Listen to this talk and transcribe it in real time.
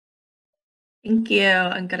Thank you,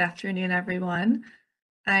 and good afternoon, everyone.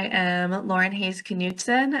 I am Lauren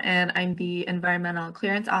Hayes-Knutson, and I'm the Environmental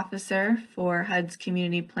Clearance Officer for HUD's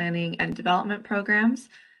Community Planning and Development Programs,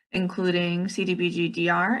 including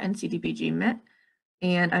CDBG-DR and CDBG-MIT.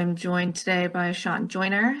 And I'm joined today by Sean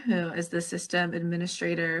Joyner, who is the System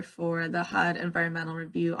Administrator for the HUD Environmental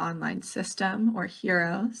Review Online System, or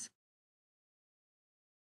HEROS.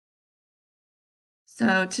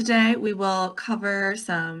 So today we will cover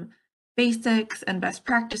some basics and best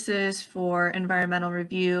practices for environmental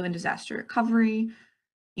review and disaster recovery.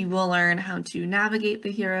 You will learn how to navigate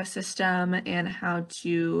the HEROS system and how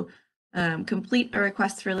to complete a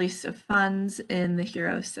request for release of funds in the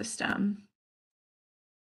HEROS system.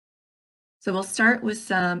 So we'll start with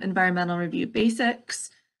some environmental review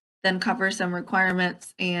basics, then cover some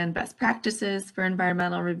requirements and best practices for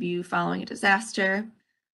environmental review following a disaster.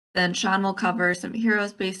 Then Sean will cover some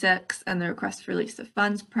HEROS basics and the request for release of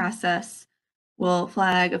funds process. We'll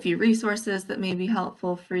flag a few resources that may be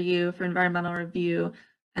helpful for you for environmental review,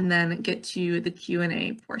 and then get to the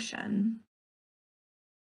Q&A portion.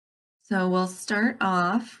 So we'll start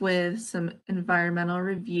off with some environmental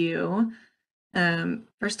review.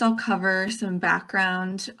 First, I'll cover some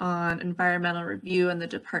background on environmental review and the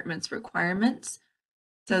department's requirements.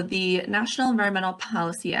 So the National Environmental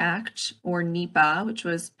Policy Act, or NEPA, which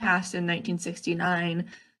was passed in 1969, is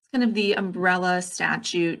kind of the umbrella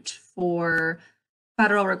statute for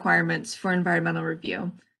federal requirements for environmental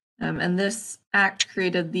review. And this act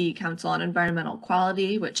created the Council on Environmental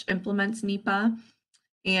Quality, which implements NEPA.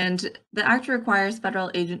 And the act requires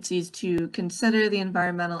federal agencies to consider the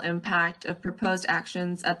environmental impact of proposed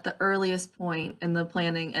actions at the earliest point in the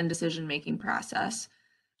planning and decision-making process.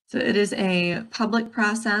 So it is a public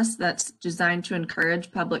process that's designed to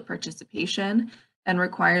encourage public participation and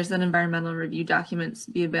requires that environmental review documents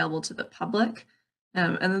be available to the public.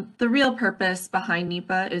 And the real purpose behind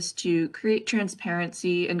NEPA is to create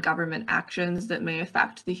transparency in government actions that may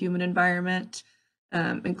affect the human environment,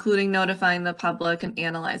 including notifying the public and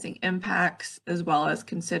analyzing impacts, as well as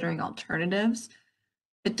considering alternatives.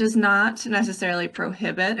 It does not necessarily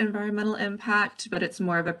prohibit environmental impact, but it's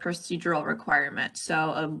more of a procedural requirement. So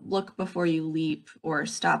a look before you leap or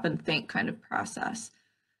stop and think kind of process.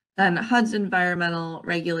 Then HUD's environmental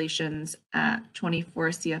regulations at 24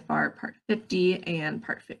 CFR Part 50 and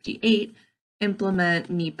Part 58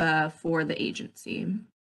 implement NEPA for the agency.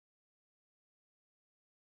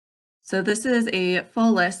 So this is a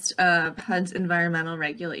full list of HUD's environmental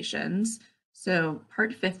regulations. So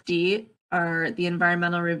Part 50 are the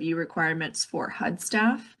environmental review requirements for HUD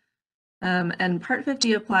staff. And Part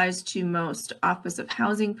 50 applies to most Office of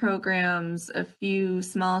Housing programs, a few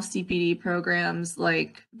small CPD programs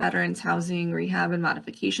like Veterans Housing Rehab and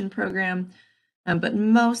Modification Program, but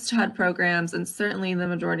most HUD programs, and certainly the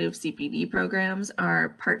majority of CPD programs,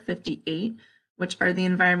 are Part 58, which are the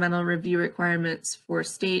environmental review requirements for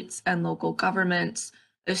states and local governments,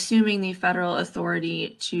 assuming the federal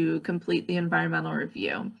authority to complete the environmental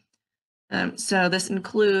review. So this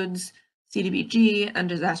includes CDBG and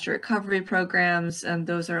disaster recovery programs, and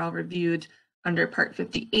those are all reviewed under Part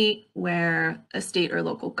 58, where a state or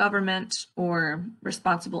local government or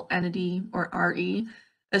responsible entity, or RE,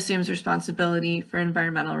 assumes responsibility for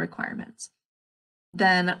environmental requirements.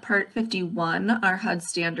 Then Part 51 are HUD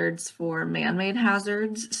standards for man-made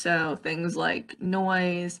hazards, so things like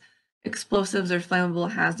noise, explosives or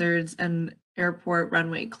flammable hazards, and airport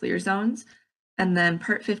runway clear zones. And then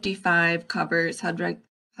Part 55 covers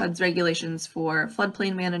HUD's regulations for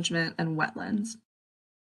floodplain management and wetlands.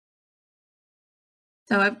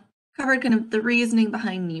 So I've covered kind of the reasoning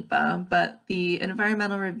behind NEPA, but the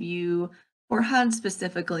environmental review for HUD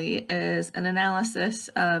specifically is an analysis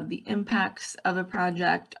of the impacts of a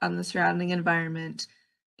project on the surrounding environment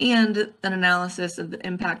and an analysis of the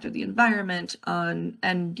impact of the environment on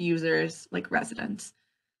end users like residents.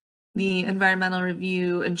 The environmental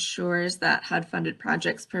review ensures that HUD-funded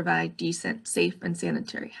projects provide decent, safe, and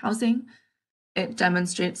sanitary housing. It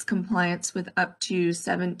demonstrates compliance with up to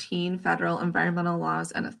 17 federal environmental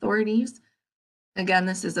laws and authorities. Again,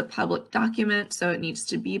 this is a public document, so it needs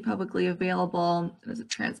to be publicly available. It is a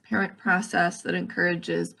transparent process that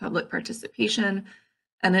encourages public participation,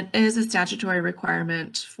 and it is a statutory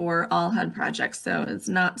requirement for all HUD projects, so it's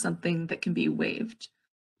not something that can be waived.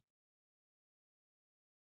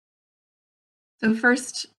 So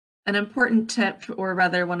first, an important tip, or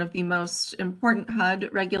rather one of the most important HUD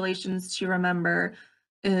regulations to remember,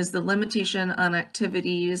 is the limitation on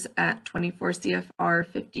activities at 24 CFR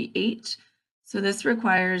 58. So this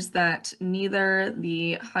requires that neither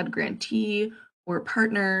the HUD grantee or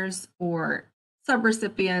partners or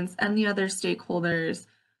subrecipients, any other stakeholders,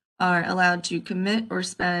 are allowed to commit or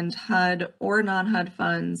spend HUD or non-HUD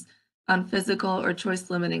funds on physical or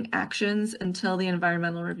choice-limiting actions until the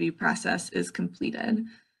environmental review process is completed.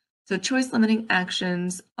 So choice-limiting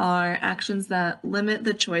actions are actions that limit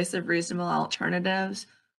the choice of reasonable alternatives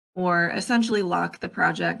or essentially lock the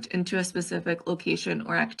project into a specific location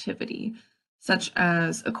or activity, such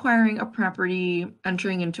as acquiring a property,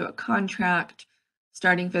 entering into a contract,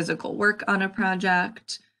 starting physical work on a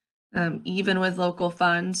project, even with local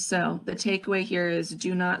funds. So the takeaway here is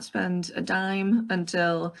do not spend a dime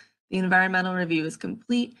until the environmental review is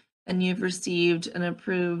complete and you've received an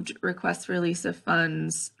approved request for release of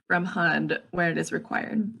funds from HUD where it is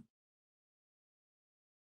required.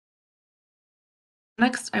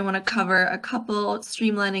 Next, I want to cover a couple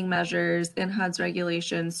streamlining measures in HUD's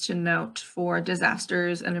regulations to note for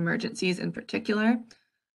disasters and emergencies in particular.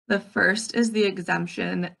 The first is the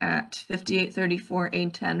exemption at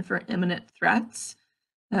 5834A10 for imminent threats.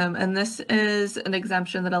 And this is an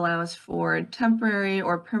exemption that allows for temporary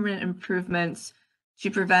or permanent improvements to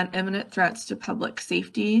prevent imminent threats to public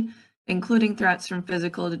safety, including threats from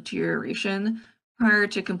physical deterioration, prior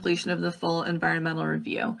to completion of the full environmental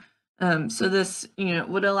review. So this,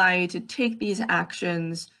 would allow you to take these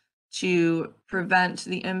actions to prevent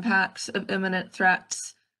the impacts of imminent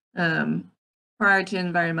threats prior to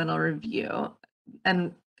environmental review.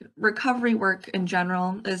 And recovery work in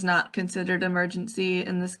general is not considered emergency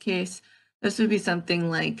in this case. This would be something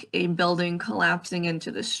like a building collapsing into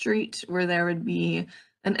the street where there would be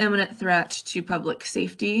an imminent threat to public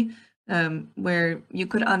safety, where you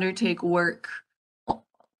could undertake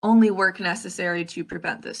only work necessary to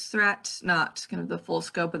prevent this threat, not kind of the full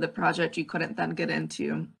scope of the project. You couldn't then get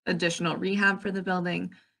into additional rehab for the building,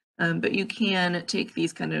 but you can take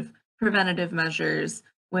these kind of preventative measures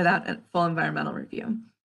without a full environmental review.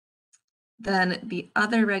 Then the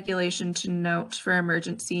other regulation to note for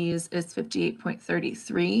emergencies is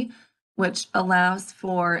 58.33, which allows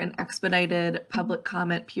for an expedited public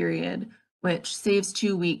comment period, which saves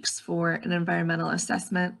 2 weeks for an environmental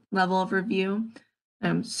assessment level of review.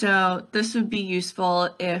 So this would be useful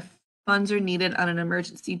if funds are needed on an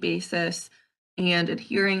emergency basis and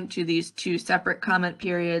adhering to these two separate comment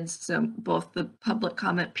periods, so both the public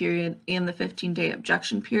comment period and the 15-day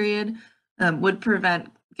objection period, would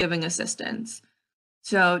prevent giving assistance.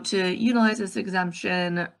 So to utilize this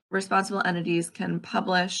exemption, responsible entities can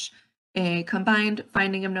publish a combined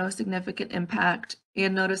finding of no significant impact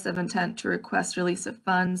and notice of intent to request release of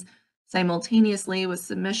funds simultaneously with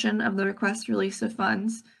submission of the request release of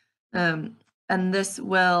funds. And this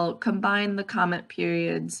will combine the comment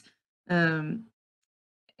periods and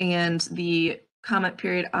the comment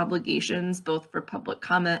period obligations, both for public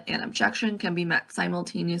comment and objection, can be met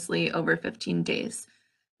simultaneously over 15 days.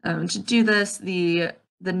 To do this, the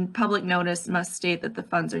public notice must state that the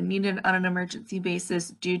funds are needed on an emergency basis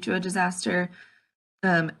due to a disaster,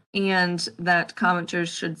 and that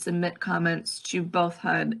commenters should submit comments to both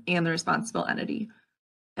HUD and the responsible entity.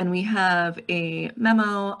 And we have a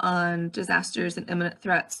memo on disasters and imminent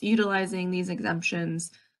threats utilizing these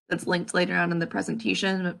exemptions that's linked later on in the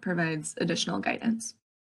presentation. It provides additional guidance.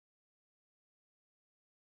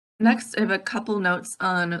 Next, I have a couple notes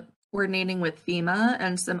on coordinating with FEMA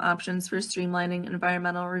and some options for streamlining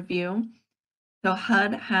environmental review. So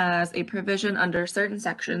HUD has a provision under certain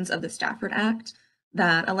sections of the Stafford Act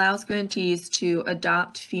that allows grantees to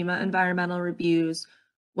adopt FEMA environmental reviews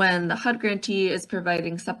when the HUD grantee is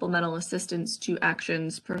providing supplemental assistance to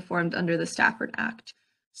actions performed under the Stafford Act.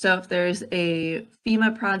 So if there's a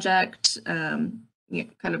FEMA project kind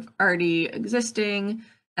of already existing,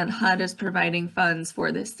 and HUD is providing funds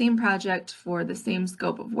for the same project for the same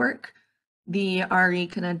scope of work, the RE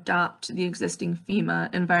can adopt the existing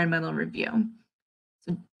FEMA environmental review.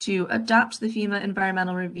 So to adopt the FEMA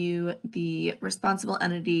environmental review, the responsible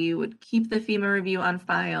entity would keep the FEMA review on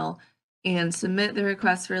file and submit the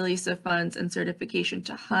request for release of funds and certification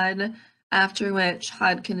to HUD, after which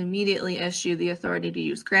HUD can immediately issue the authority to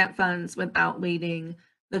use grant funds without waiting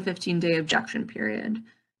the 15-day objection period.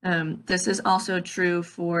 This is also true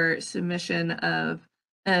for submission of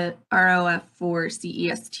a ROF for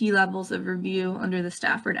CEST levels of review under the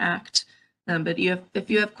Stafford Act. But if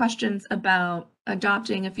you have questions about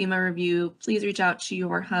adopting a FEMA review, please reach out to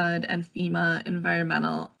your HUD and FEMA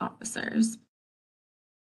environmental officers.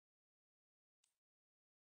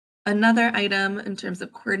 Another item in terms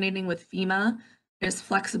of coordinating with FEMA is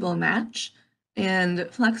flexible match. And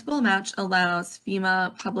flexible match allows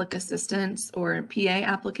FEMA public assistance or PA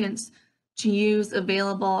applicants to use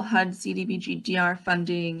available HUD CDBG-DR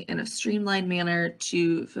funding in a streamlined manner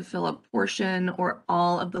to fulfill a portion or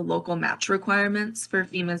all of the local match requirements for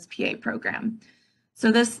FEMA's PA program.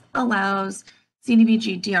 So this allows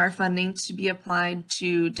CDBG-DR funding to be applied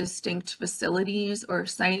to distinct facilities or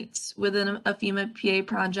sites within a FEMA PA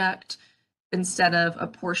project instead of a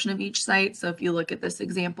portion of each site. So if you look at this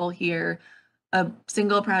example here, a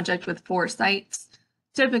single project with 4 sites,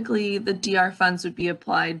 typically the DR funds would be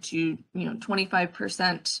applied to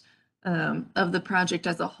 25% of the project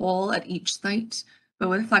as a whole at each site. But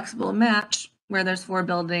with flexible match, where there's 4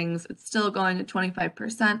 buildings, it's still going to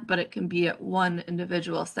 25%, but it can be at one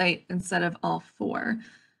individual site instead of all 4.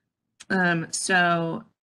 So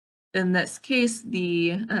in this case,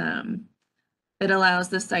 it allows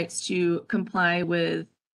the sites to comply with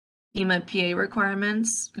FEMA PA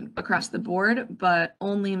requirements across the board, but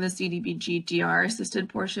only the CDBG-DR assisted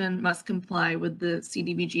portion must comply with the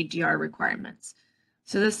CDBG-DR requirements.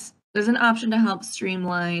 So this is an option to help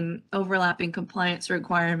streamline overlapping compliance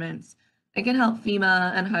requirements. It can help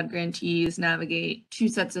FEMA and HUD grantees navigate 2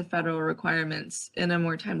 sets of federal requirements in a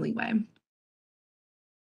more timely way.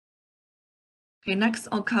 Okay, next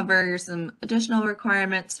I'll cover some additional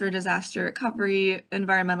requirements for disaster recovery,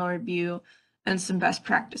 environmental review, and some best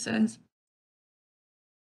practices.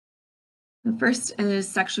 The first is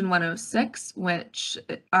Section 106, which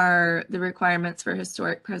are the requirements for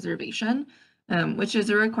historic preservation, which is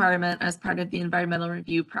a requirement as part of the environmental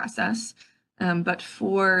review process. But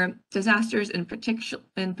for disasters in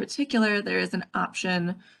particular, there is an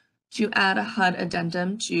option to add a HUD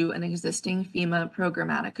addendum to an existing FEMA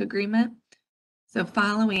programmatic agreement. So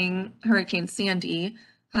following Hurricane Sandy,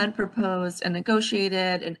 HUD proposed and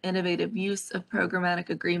negotiated an innovative use of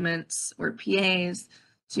programmatic agreements, or PAs,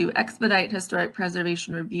 to expedite historic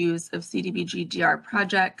preservation reviews of CDBG-DR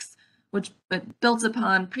projects, which built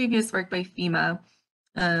upon previous work by FEMA.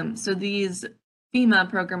 So these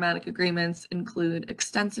FEMA programmatic agreements include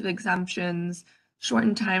extensive exemptions,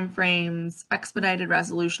 shortened timeframes, expedited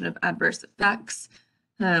resolution of adverse effects.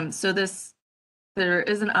 There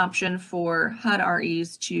is an option for HUD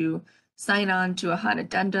REs to sign on to a HUD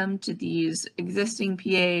addendum to these existing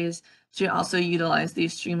PAs to also utilize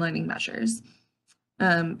these streamlining measures.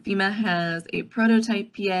 FEMA has a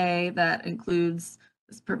prototype PA that includes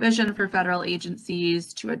this provision for federal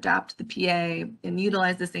agencies to adopt the PA and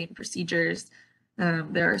utilize the same procedures.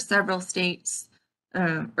 There are several states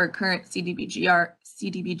or current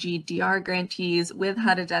CDBG-DR grantees with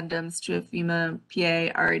HUD addendums to a FEMA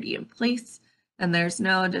PA already in place, and there's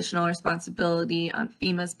no additional responsibility on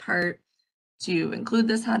FEMA's part to include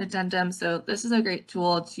this HUD addendum. So this is a great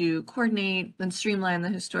tool to coordinate and streamline the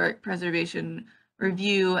historic preservation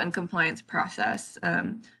review and compliance process.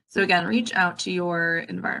 So again, reach out to your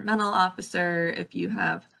environmental officer if you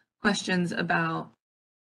have questions about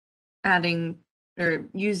adding or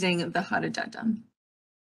using the HUD addendum.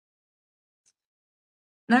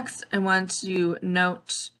 Next, I want to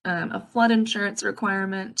note a flood insurance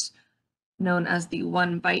requirement known as the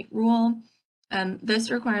one bite rule. And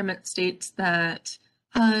this requirement states that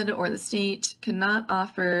HUD or the state cannot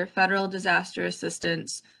offer federal disaster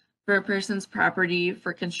assistance for a person's property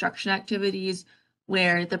for construction activities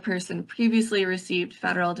where the person previously received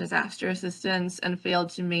federal disaster assistance and failed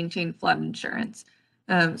to maintain flood insurance.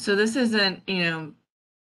 So this isn't,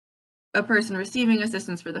 a person receiving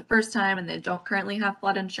assistance for the first time and they don't currently have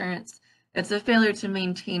flood insurance. It's a failure to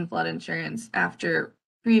maintain flood insurance after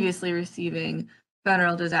previously receiving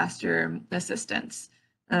federal disaster assistance.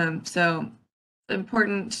 So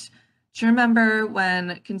important to remember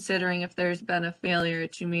when considering if there's been a failure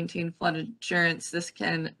to maintain flood insurance, this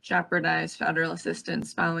can jeopardize federal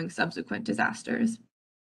assistance following subsequent disasters.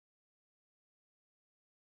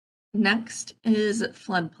 Next is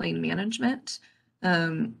floodplain management.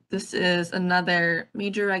 This is another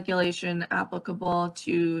major regulation applicable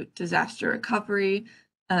to disaster recovery.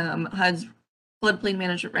 HUD's floodplain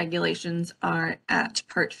management regulations are at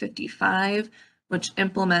Part 55, which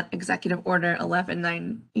implement Executive Order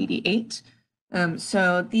 11988.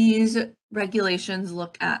 So these regulations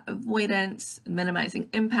look at avoidance, minimizing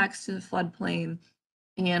impacts to the floodplain,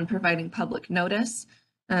 and providing public notice.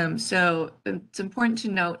 So it's important to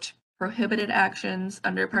note prohibited actions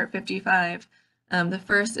under Part 55. The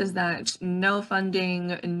first is that no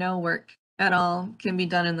funding, no work at all can be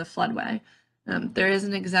done in the floodway. There is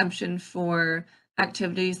an exemption for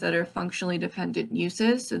activities that are functionally dependent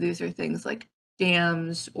uses. So these are things like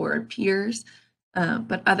dams or piers,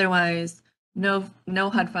 but otherwise no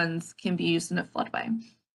HUD funds can be used in a floodway.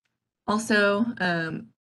 Also,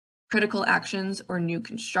 critical actions or new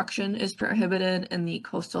construction is prohibited in the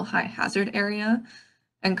coastal high hazard area.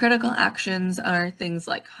 And critical actions are things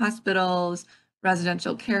like hospitals,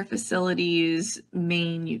 residential care facilities,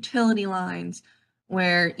 main utility lines,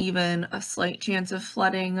 where even a slight chance of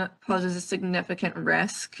flooding poses a significant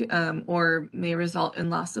risk or may result in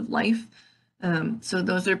loss of life. So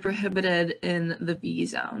those are prohibited in the V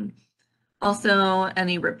zone. Also,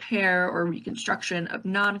 any repair or reconstruction of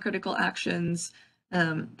non-critical actions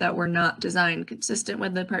that were not designed consistent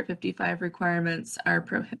with the Part 55 requirements are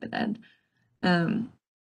prohibited.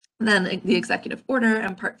 Then the executive order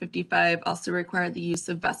and Part 55 also require the use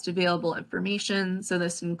of best available information. So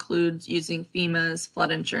this includes using FEMA's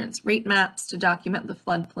flood insurance rate maps to document the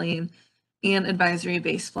floodplain and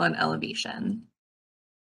advisory-based flood elevation.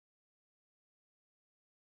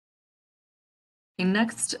 And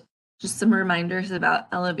next, just some reminders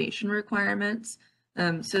about elevation requirements.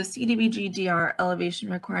 So CDBG-DR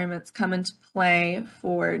elevation requirements come into play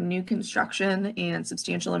for new construction and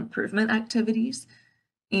substantial improvement activities.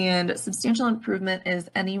 And substantial improvement is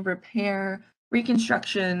any repair,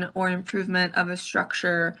 reconstruction, or improvement of a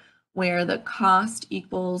structure where the cost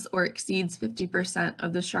equals or exceeds 50%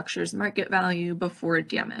 of the structure's market value before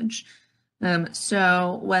damage.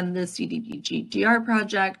 So when the CDBG-DR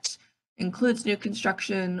project includes new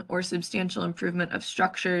construction or substantial improvement of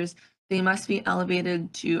structures, they must be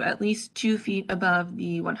elevated to at least 2 feet above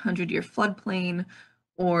the 100-year floodplain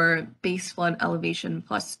or base flood elevation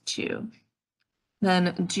 +2.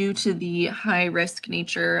 Then, due to the high-risk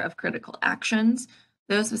nature of critical actions,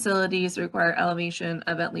 those facilities require elevation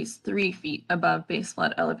of at least 3 feet above base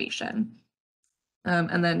flood elevation.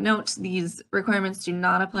 And then note, these requirements do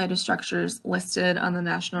not apply to structures listed on the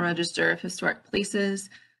National Register of Historic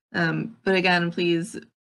Places. But again, please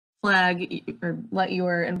flag or let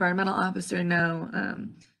your environmental officer know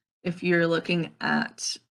if you're looking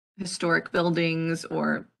at historic buildings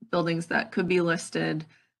or buildings that could be listed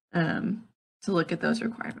to look at those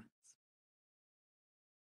requirements.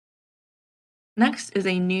 Next is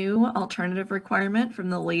a new alternative requirement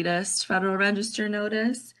from the latest Federal Register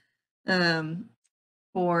notice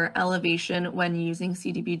for elevation when using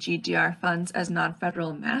CDBG-DR funds as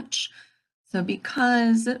non-federal match. So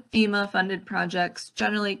because FEMA-funded projects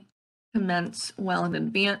generally commence well in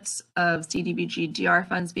advance of CDBG-DR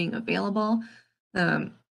funds being available,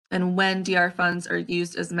 and when DR funds are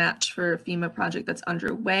used as match for a FEMA project that's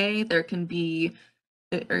underway, it can be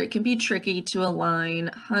tricky to align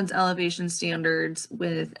HUD's elevation standards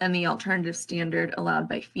with any alternative standard allowed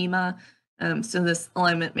by FEMA. So this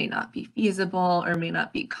alignment may not be feasible or may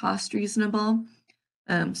not be cost reasonable.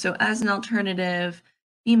 So as an alternative,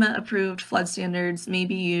 FEMA-approved flood standards may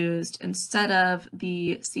be used instead of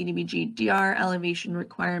the CDBG-DR elevation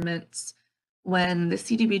requirements when the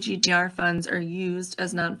CDBG-DR funds are used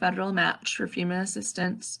as non-federal match for FEMA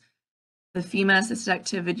assistance. The FEMA-assisted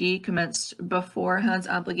activity commenced before HUD's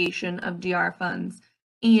obligation of DR funds,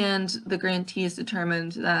 and the grantees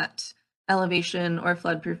determined that elevation or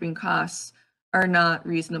floodproofing costs are not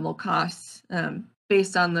reasonable costs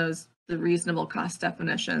based on the reasonable cost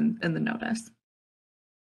definition in the notice.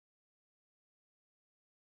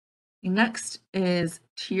 Next is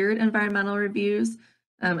tiered environmental reviews.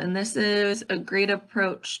 And this is a great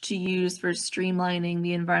approach to use for streamlining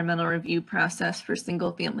the environmental review process for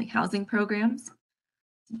single-family housing programs.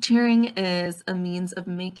 Tiering is a means of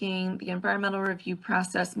making the environmental review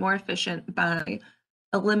process more efficient by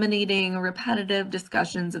eliminating repetitive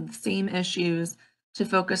discussions of the same issues to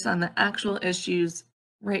focus on the actual issues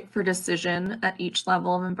right for decision at each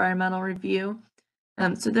level of environmental review.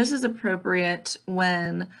 So this is appropriate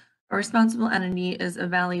when a responsible entity is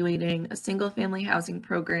evaluating a single-family housing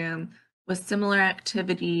program with similar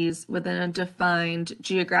activities within a defined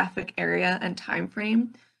geographic area and time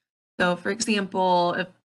frame. So for example,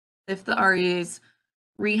 if the RE is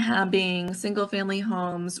rehabbing single-family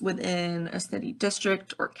homes within a city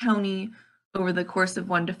district or county over the course of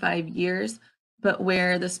 1 to 5 years, but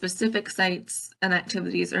where the specific sites and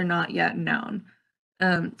activities are not yet known.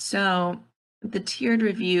 So the tiered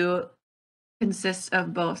review consists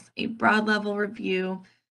of both a broad level review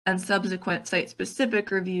and subsequent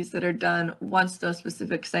site-specific reviews that are done once those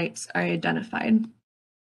specific sites are identified.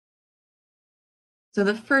 So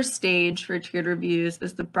the first stage for tiered reviews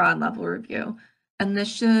is the broad level review, and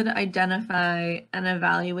this should identify and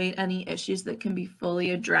evaluate any issues that can be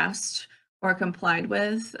fully addressed or complied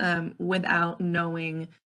with without knowing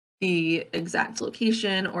the exact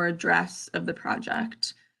location or address of the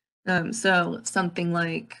project. So something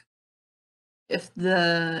like if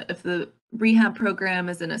the rehab program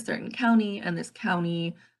is in a certain county and this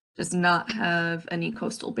county does not have any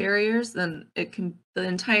coastal barriers, then the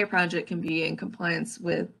entire project can be in compliance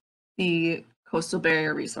with the Coastal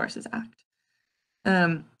Barrier Resources Act.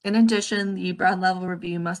 In addition, the broad level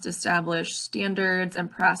review must establish standards and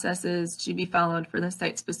processes to be followed for the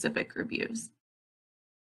site-specific reviews.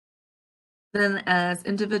 Then as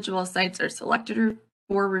individual sites are selected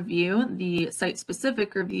for review, the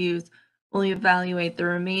site-specific reviews will evaluate the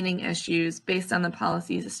remaining issues based on the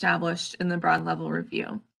policies established in the broad level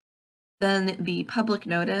review. Then the public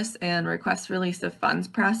notice and request release of funds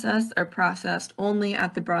process are processed only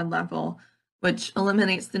at the broad level, which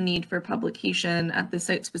eliminates the need for publication at the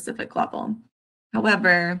site-specific level.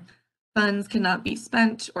 However, funds cannot be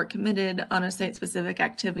spent or committed on a site-specific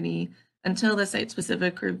activity until the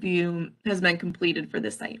site-specific review has been completed for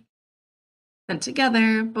the site. And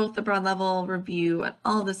together, both the broad level review and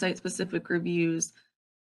all the site-specific reviews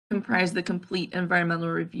comprise the complete environmental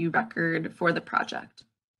review record for the project.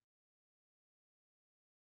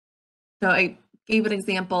 So I gave an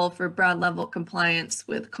example for broad level compliance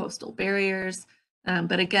with coastal barriers,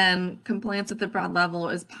 but again, compliance at the broad level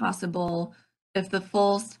is possible if the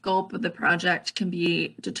full scope of the project can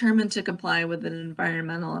be determined to comply with an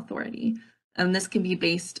environmental authority. And this can be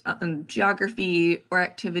based on geography or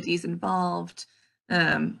activities involved.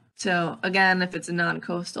 So again, if it's a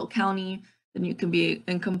non-coastal county, then you can be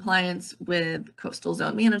in compliance with Coastal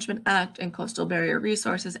Zone Management Act and Coastal Barrier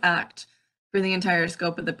Resources Act for the entire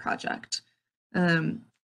scope of the project.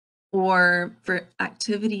 Or for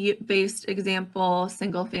activity-based example,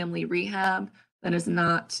 single-family rehab that is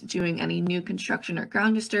not doing any new construction or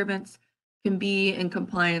ground disturbance can be in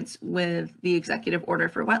compliance with the executive order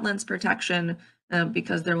for wetlands protection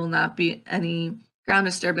because there will not be any ground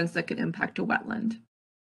disturbance that could impact a wetland.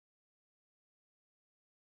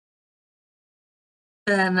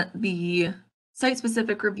 Then the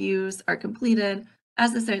site-specific reviews are completed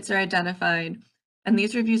as the sites are identified, and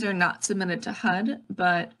these reviews are not submitted to HUD,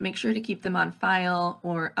 but make sure to keep them on file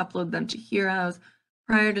or upload them to HEROS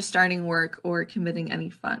prior to starting work or committing any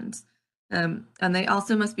funds. And they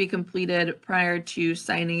also must be completed prior to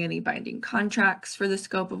signing any binding contracts for the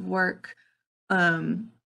scope of work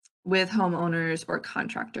with homeowners or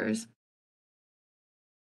contractors.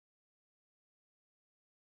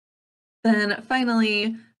 Then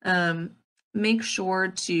finally, make sure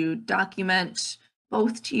to document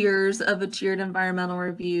both tiers of a tiered environmental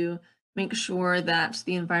review. Make sure that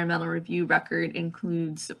the environmental review record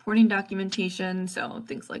includes supporting documentation, so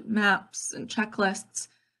things like maps and checklists,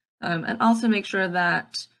 and also make sure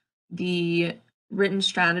that the written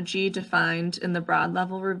strategy defined in the broad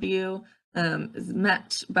level review is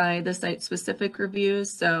met by the site-specific reviews.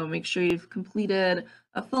 So make sure you've completed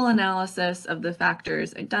a full analysis of the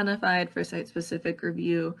factors identified for site-specific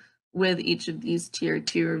review with each of these tier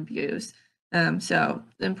 2 reviews. So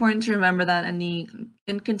it's important to remember that any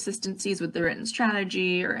inconsistencies with the written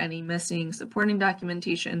strategy or any missing supporting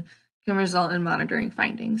documentation can result in monitoring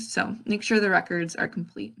findings. So make sure the records are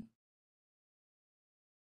complete.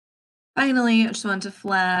 Finally, I just want to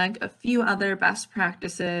flag a few other best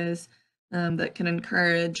practices that can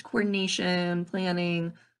encourage coordination,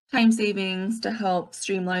 planning, time savings to help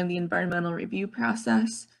streamline the environmental review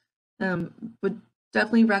process. Would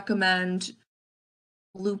definitely recommend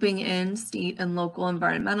looping in state and local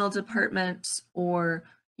environmental departments or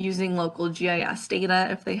using local GIS data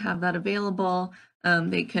if they have that available.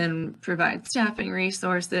 They can provide staffing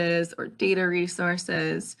resources or data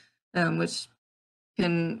resources, which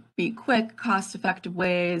can be quick, cost-effective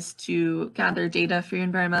ways to gather data for your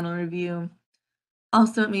environmental review.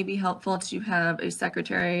 Also, it may be helpful to have a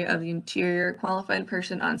Secretary of the Interior qualified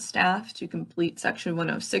person on staff to complete Section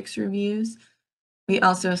 106 reviews. We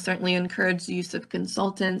also certainly encourage the use of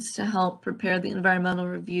consultants to help prepare the environmental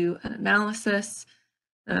review and analysis.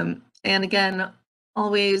 And again,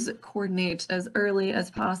 always coordinate as early as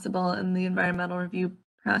possible in the environmental review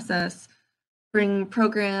process. Bring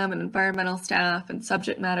program and environmental staff and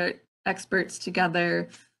subject matter experts together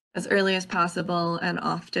as early as possible and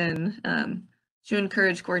often to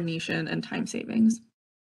encourage coordination and time savings.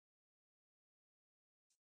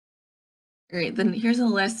 Great, then here's a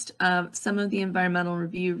list of some of the environmental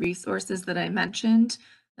review resources that I mentioned.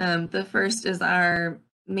 The first is our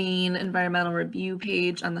main environmental review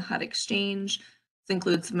page on the HUD Exchange. This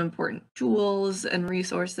includes some important tools and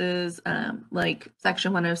resources like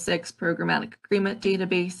Section 106 programmatic agreement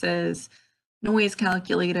databases, noise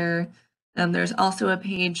calculator. There's also a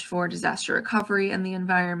page for disaster recovery and the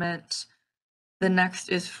environment. The next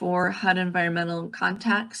is for HUD environmental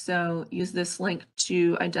contacts. So use this link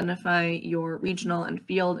to identify your regional and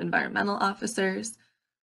field environmental officers.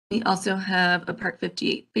 We also have a Part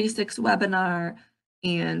 58 Basics webinar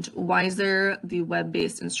and Wiser, the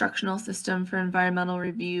web-based instructional system for environmental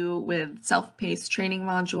review with self-paced training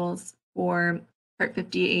modules for Part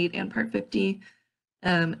 58 and Part 50,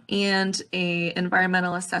 and a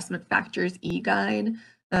environmental assessment factors e-guide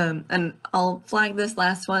And I'll flag this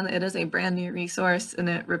last one. It is a brand new resource and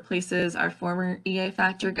it replaces our former EA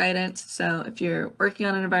factor guidance. So if you're working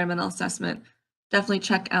on an environmental assessment, definitely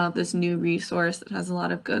check out this new resource. It has a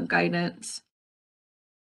lot of good guidance.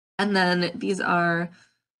 And then these are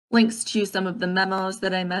links to some of the memos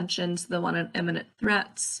that I mentioned, the one on imminent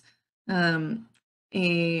threats,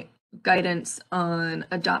 a guidance on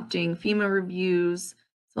adopting FEMA reviews,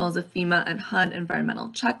 as well as a FEMA and HUD environmental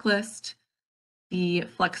checklist, the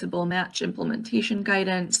flexible match implementation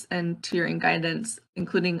guidance, and tiering guidance,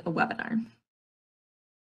 including a webinar.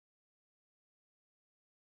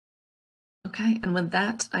 Okay, and with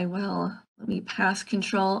that, let me pass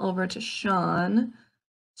control over to Sean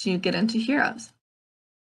to get into HEROS.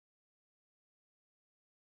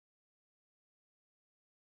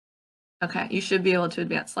 Okay, you should be able to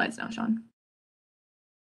advance slides now, Sean.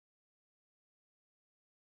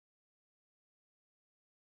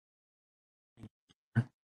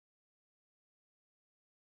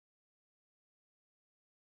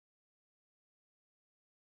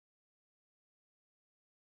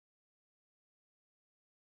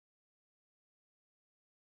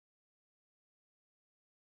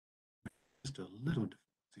 Just a little different.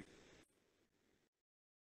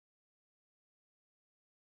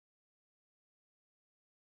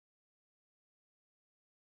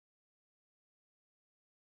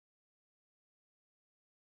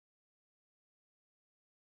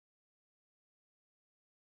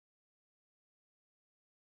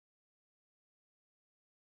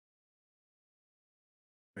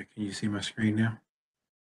 Can you see my screen now?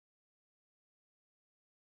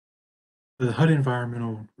 The HUD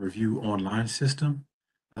Environmental Review Online System.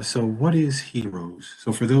 So what is HEROS?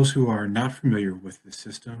 So for those who are not familiar with the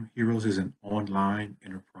system, HEROS is an online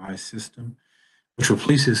enterprise system which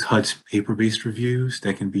replaces HUD's paper-based reviews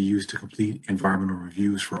that can be used to complete environmental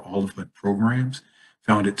reviews for all of HUD programs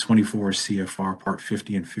found at 24 CFR Part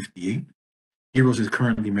 50 and 58. HEROS is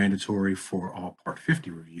currently mandatory for all Part 50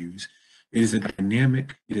 reviews. It is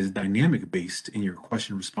dynamic based in your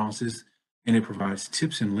question responses, and it provides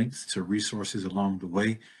tips and links to resources along the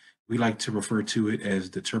way. We like to refer to it as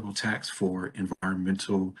the TurboTax for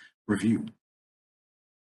environmental review.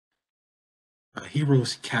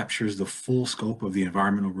 HEROS captures the full scope of the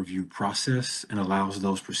environmental review process and allows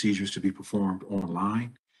those procedures to be performed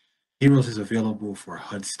online. HEROS is available for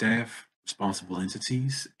HUD staff, responsible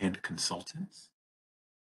entities, and consultants.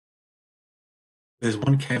 There's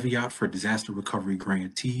one caveat for disaster recovery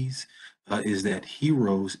grantees is that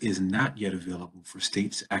HEROS is not yet available for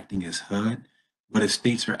states acting as HUD, but if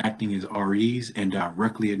states are acting as REs and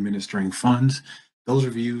directly administering funds, those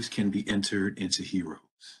reviews can be entered into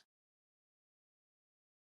HEROS.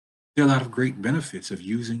 There are a lot of great benefits of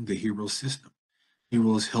using the HEROS system.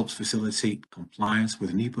 HEROS helps facilitate compliance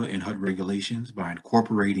with NEPA and HUD regulations by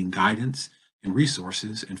incorporating guidance and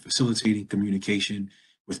resources and facilitating communication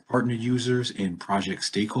with partner users and project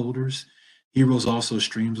stakeholders. HEROS also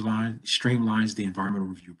streamlines the environmental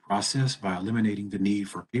review process by eliminating the need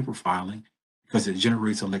for paper filing because it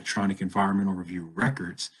generates electronic environmental review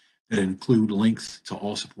records that include links to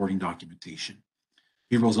all supporting documentation.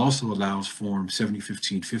 HEROS also allows Form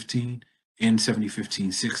 701515 and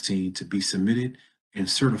 701516 to be submitted and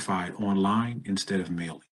certified online instead of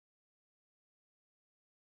mailing.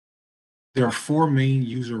 There are 4 main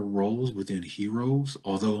user roles within HEROS,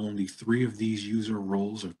 although only 3 of these user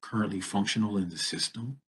roles are currently functional in the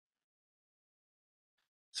system.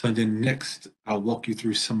 So then next, I'll walk you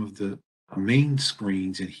through some of the main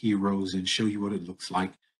screens in HEROS and show you what it looks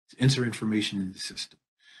like to enter information in the system.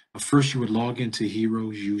 First, you would log into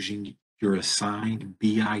HEROS using your assigned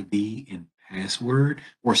BID and password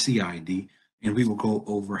or CID, and we will go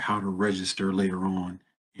over how to register later on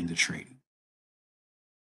in the training.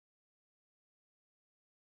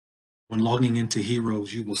 When logging into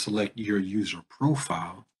HEROS, you will select your user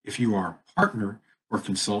profile. If you are a partner or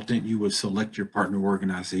consultant, you would select your partner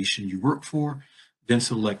organization you work for, then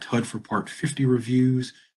select HUD for Part 50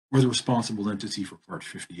 reviews or the responsible entity for Part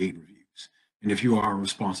 58 reviews. And if you are a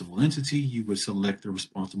responsible entity, you would select the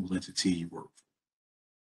responsible entity you work for.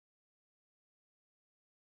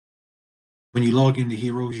 When you log into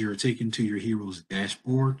HEROS, you're taken to your HEROS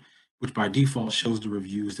dashboard, which by default shows the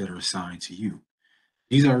reviews that are assigned to you.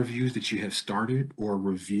 These are reviews that you have started or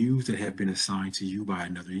reviews that have been assigned to you by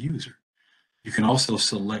another user. You can also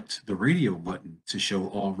select the radio button to show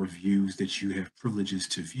all reviews that you have privileges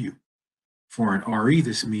to view. For an RE,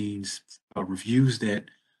 this means reviews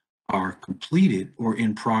that are completed or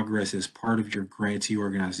in progress as part of your grantee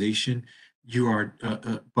organization,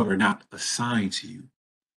 but are not assigned to you.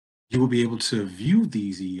 You will be able to view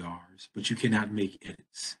these ERs, but you cannot make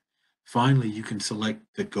edits. Finally, you can select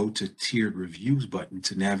the Go to Tiered Reviews button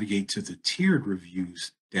to navigate to the Tiered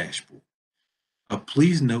Reviews dashboard.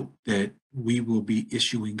 Please note that we will be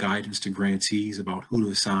issuing guidance to grantees about who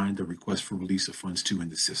to assign the request for release of funds to in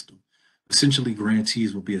the system. Essentially,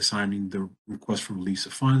 grantees will be assigning the request for release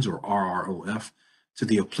of funds, or RROF, to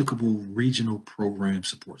the applicable regional program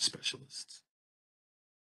support specialists.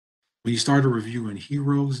 When you start a review in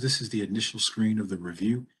HEROS, this is the initial screen of the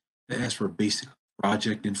review that asks for basic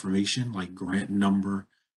project information like grant number,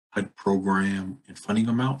 HUD program, and funding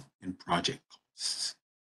amount, and project costs.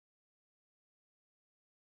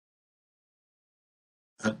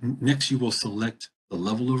 Next, you will select the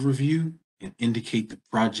level of review and indicate the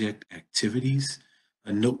project activities.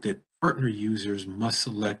 Note that partner users must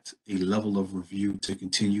select a level of review to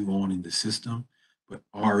continue on in the system, but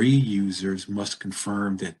RE users must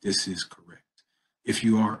confirm that this is correct. If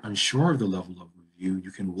you are unsure of the level of review,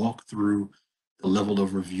 you can walk through the level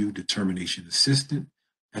of review determination assistant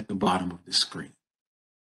at the bottom of the screen.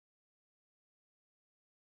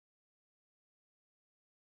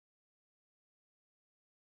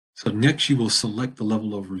 So next, you will select the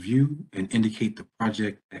level of review and indicate the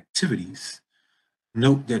project activities.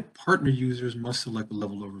 Note that partner users must select the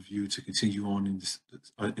level of review to continue on in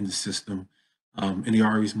the system, and the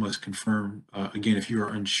REs must confirm. Again, if you are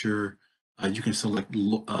unsure, you can select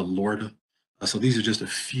LORDA. So these are just a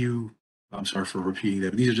few, I'm sorry for repeating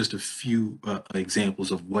that, but these are just a few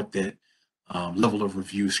examples of what that level of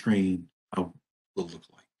review screen will look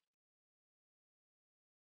like.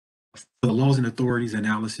 For the laws and authorities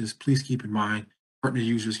analysis, please keep in mind partner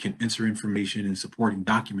users can enter information and supporting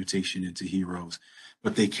documentation into HEROS,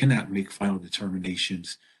 but they cannot make final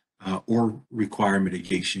determinations or require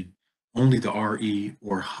mitigation. Only the RE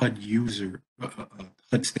or HUD user,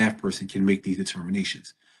 HUD staff person can make these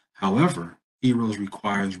determinations. However, HEROS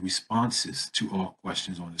requires responses to all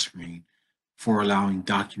questions on the screen for allowing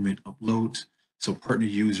document uploads. So partner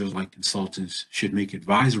users like consultants should make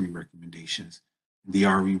advisory recommendations. The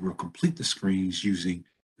RE will complete the screens using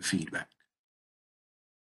the feedback.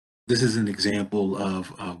 This is an example of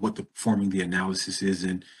what the performing the analysis is,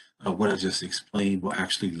 and what I just explained will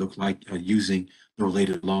actually look like using the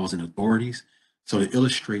related laws and authorities. So to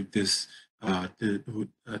illustrate this,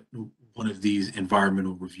 one of these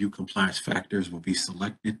environmental review compliance factors will be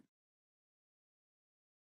selected.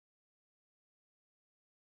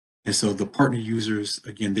 And so the partner users,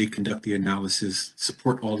 again, they conduct the analysis,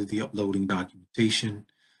 support all of the uploading documentation,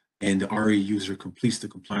 and the RE user completes the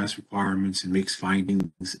compliance requirements and makes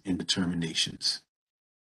findings and determinations.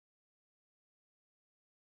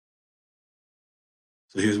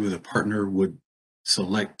 So here's where the partner would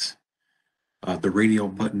select the radio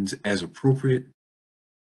buttons as appropriate.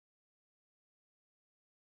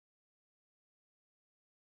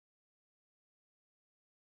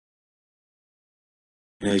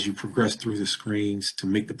 And as you progress through the screens to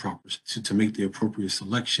make the appropriate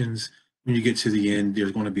selections, when you get to the end,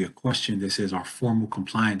 there's going to be a question that says, are formal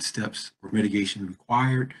compliance steps or mitigation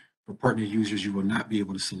required? For partner users, you will not be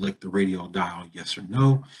able to select the radio dial yes or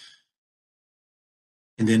no.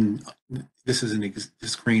 And then this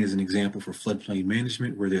screen is an example for floodplain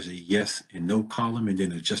management where there's a yes and no column and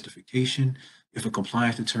then a justification. If a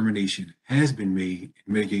compliance determination has been made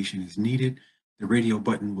and mitigation is needed, the radio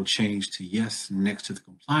button will change to yes next to the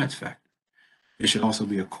compliance factor. There should also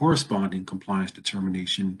be a corresponding compliance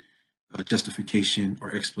determination, justification,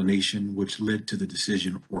 or explanation which led to the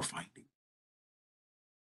decision or finding.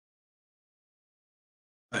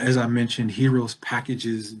 As I mentioned, HEROS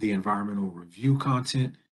packages the environmental review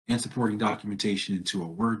content and supporting documentation into a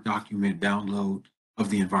Word document download of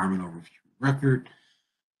the environmental review record.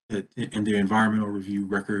 And the environmental review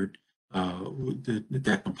record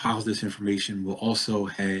that compiles this information will also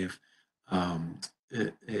have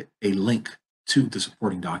a link to the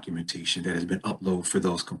supporting documentation that has been uploaded for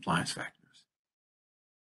those compliance factors.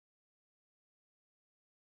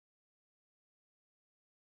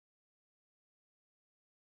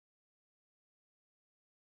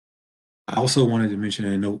 I also wanted to mention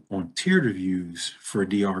a note on tiered reviews for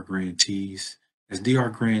DR grantees. As DR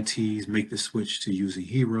grantees make the switch to using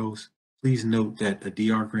HEROS, please note that a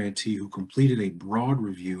DR grantee who completed a broad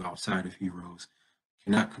review outside of HEROS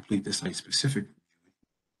cannot complete the site-specific review.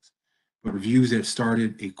 But reviews that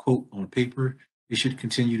started a quote on paper, they should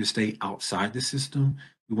continue to stay outside the system.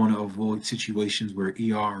 We want to avoid situations where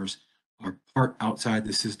ERs are part outside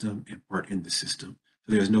the system and part in the system.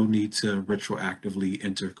 So there's no need to retroactively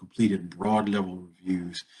enter completed broad level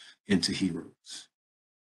reviews into HEROS.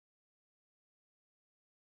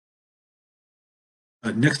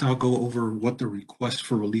 Next, I'll go over what the request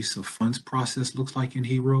for release of funds process looks like in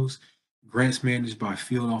HEROS. Grants managed by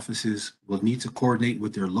field offices will need to coordinate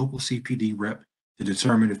with their local CPD rep to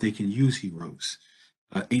determine if they can use HEROS.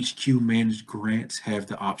 HQ managed grants have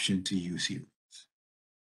the option to use HEROS.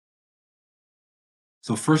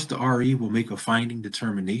 So first, the RE will make a finding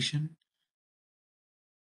determination.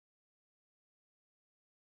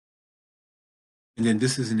 And then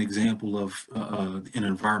this is an example of an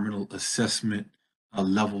environmental assessment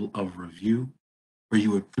level of review, where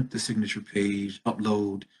you would print the signature page,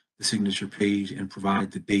 upload the signature page, and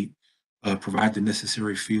provide the date, provide the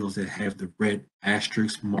necessary fields that have the red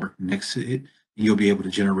asterisk marked next to it, and you'll be able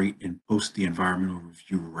to generate and post the environmental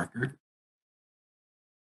review record.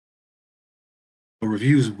 The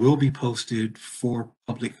reviews will be posted for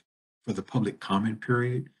the public comment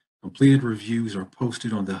period. Completed reviews are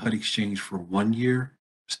posted on the HUD Exchange for 1 year,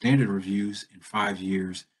 standard reviews, and 5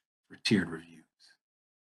 years for tiered reviews.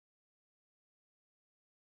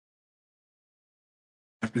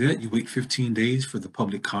 After that, you wait 15 days for the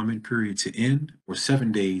public comment period to end, or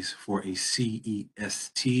 7 days for a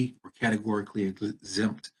CEST, or categorically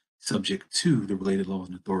exempt, subject to the related laws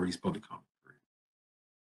and authorities public comment period.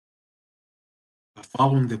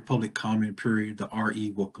 Following the public comment period, the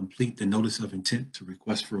RE will complete the notice of intent to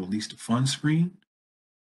request for release to funds screen.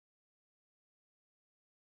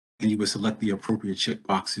 And you would select the appropriate check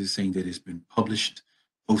boxes saying that it's been published,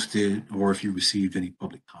 posted, or if you received any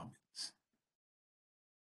public comments.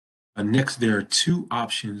 Next, there are two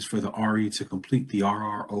options for the RE to complete the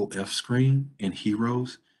RROF screen in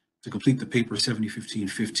HEROS. To complete the paper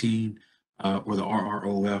 701515 or the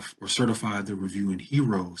RROF, or certify the review in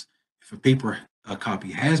HEROS, if a paper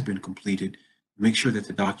copy has been completed, make sure that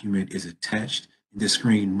the document is attached. This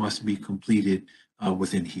screen must be completed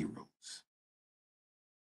within HEROS.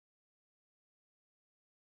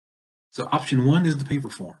 So option one is the paper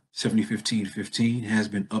form. 701515 has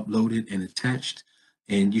been uploaded and attached,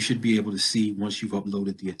 and you should be able to see once you've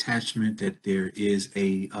uploaded the attachment that there is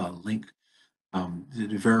a link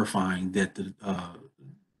verifying that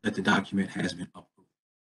the document has been uploaded.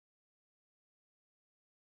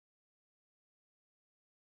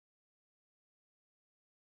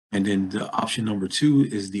 And then the option number two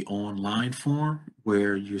is the online form,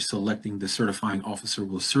 where you're selecting the certifying officer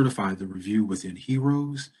will certify the review within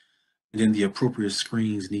HEROS. And then the appropriate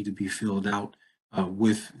screens need to be filled out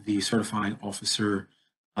with the certifying officer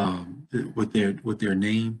with their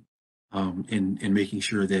name, and making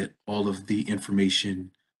sure that all of the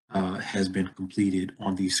information has been completed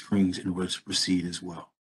on these screens in order to proceed as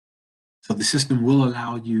well. So the system will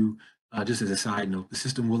allow you, just as a side note, the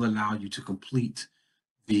system will allow you to complete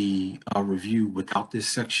the review without this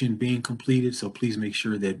section being completed. So please make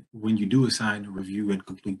sure that when you do assign a review and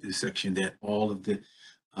complete this section, that all of the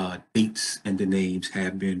dates and the names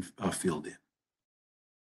have been filled in.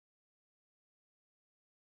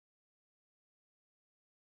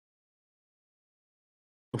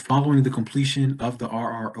 Following the completion of the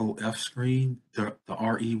RROF screen, the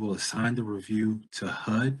RE will assign the review to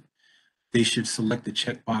HUD. They should select the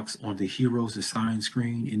checkbox on the HEROS Assign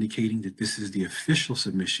screen, indicating that this is the official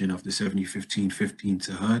submission of the 701515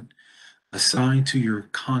 to HUD. Assign to your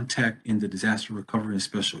contact in the Disaster Recovery and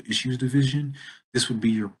Special Issues Division. This would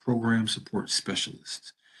be your program support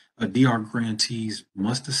specialist. DR grantees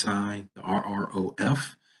must assign the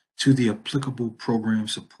RROF to the applicable program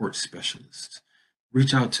support specialist.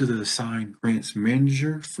 Reach out to the assigned grants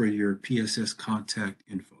manager for your PSS contact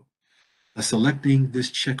info. Selecting this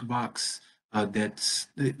checkbox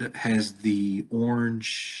that has the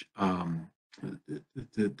orange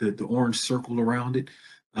the orange circle around it,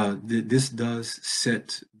 this does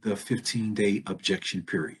set the 15-day objection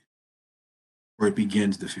period, or it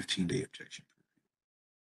begins the 15-day objection period.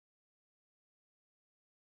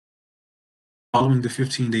 Following the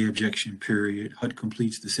 15-day objection period, HUD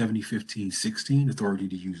completes the 701516 authority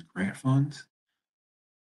to use grant funds.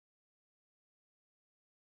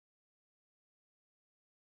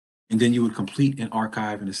 And then you would complete and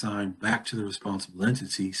archive and assign back to the responsible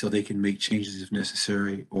entity so they can make changes if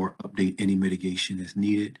necessary or update any mitigation as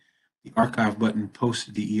needed. The archive button posts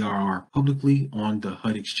the ERR publicly on the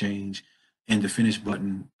HUD Exchange, and the finish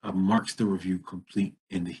button marks the review complete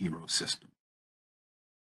in the HEROS system.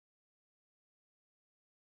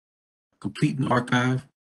 Complete and archive.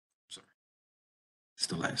 Sorry, it's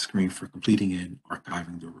the last screen for completing and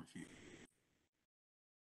archiving the review.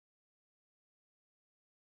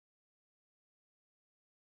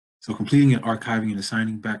 So completing and archiving and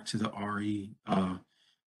assigning back to the RE,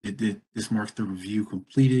 this marks the review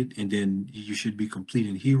completed, and then you should be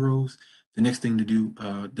completing HEROS. The next thing to do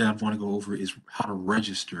that I want to go over is how to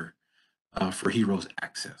register for HEROS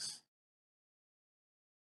access.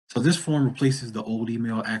 So this form replaces the old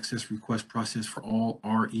email access request process for all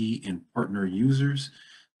RE and partner users.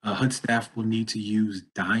 HUD staff will need to use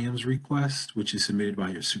DIAMS request, which is submitted by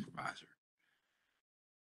your supervisor.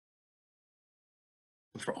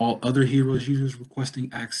 For all other HEROS users requesting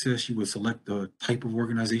access, you would select the type of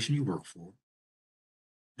organization you work for.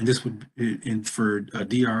 And this would, and for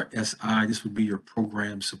DRSI, this would be your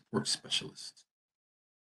program support specialist.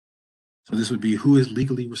 So this would be who is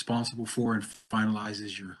legally responsible for and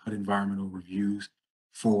finalizes your HUD environmental reviews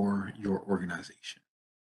for your organization.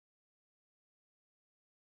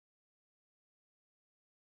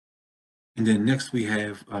 And then next we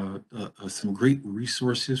have some great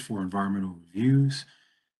resources for environmental reviews,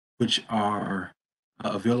 which are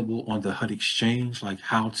available on the HUD Exchange, like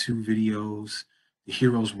how-to videos, the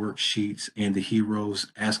HEROS worksheets, and the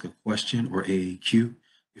HEROS Ask a Question or AAQ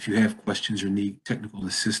if you have questions or need technical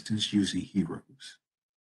assistance using HEROS.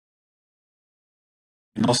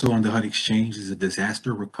 And also on the HUD Exchange is a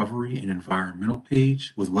disaster recovery and environmental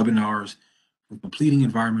page with webinars for completing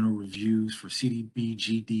environmental reviews for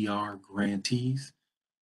CDBG-DR grantees.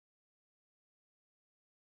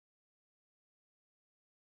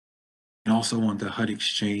 And also on the HUD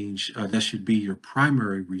Exchange, that should be your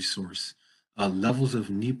primary resource. Levels of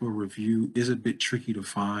NEPA review is a bit tricky to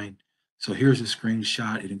find. So here's a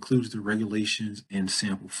screenshot. It includes the regulations and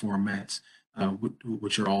sample formats,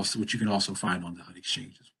 which you can also find on the HUD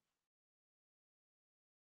Exchange as well.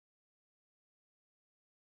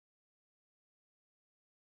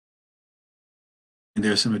 And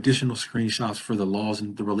there are some additional screenshots for the laws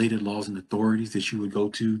and the related laws and authorities that you would go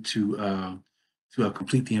to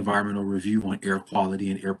complete the environmental review on air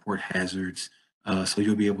quality and airport hazards. So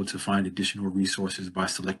you'll be able to find additional resources by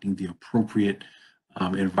selecting the appropriate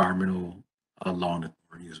environmental law and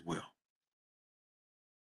authority as well.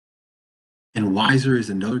 And Wiser is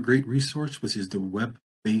another great resource, which is the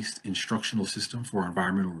web-based instructional system for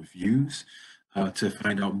environmental reviews. To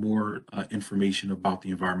find out more information about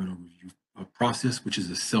the environmental review process, which is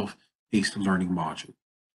a self-paced learning module.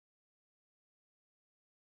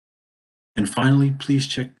 And finally, please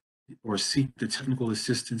check or seek the technical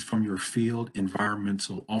assistance from your field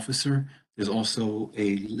environmental officer. There's also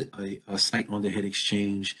a site on the HUD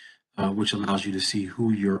Exchange, which allows you to see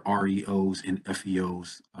who your REOs and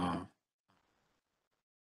FEOs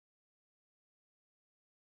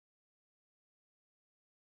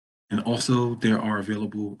And also there are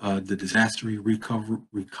available the disaster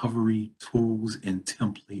recovery tools and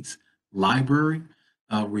templates library,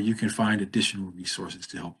 where you can find additional resources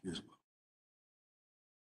to help you as well.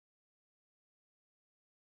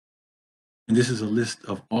 And this is a list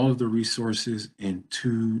of all of the resources and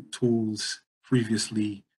two tools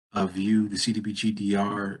previously viewed: the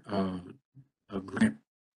CDBG-DR grant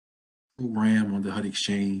program on the HUD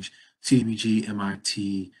Exchange, CDBG,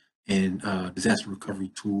 MIT, and disaster recovery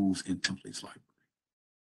tools and templates library.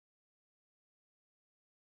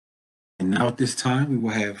 And now at this time, we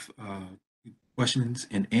will have questions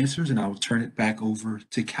and answers, and I will turn it back over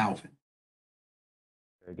to Calvin.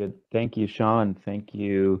 Very good. Thank you, Sean. Thank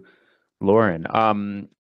you, Lauren.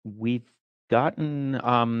 We've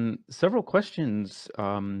gotten several questions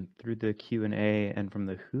through the Q&A and from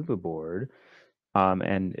the Hoover board.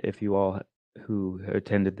 And if you all who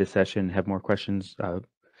attended this session have more questions,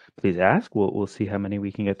 please ask. We'll see how many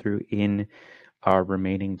we can get through in our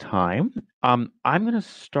remaining time. I'm going to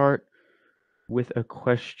start with a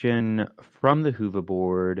question from the Hoover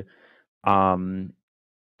board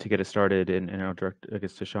to get us started, and I'll direct, I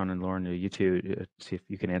guess, to Sean and Lauren, to you two, see if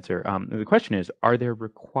you can answer. The question is, are there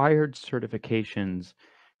required certifications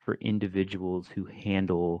for individuals who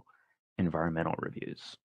handle environmental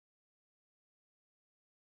reviews?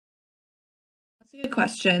 That's a good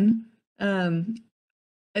question.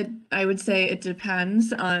 I would say it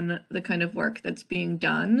depends on the kind of work that's being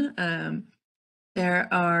done. There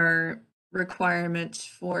are requirements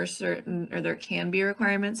for certain, or there can be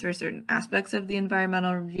requirements for certain aspects of the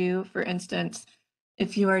environmental review. For instance,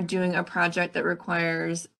 if you are doing a project that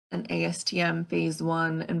requires an ASTM phase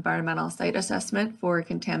 1 environmental site assessment for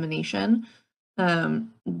contamination,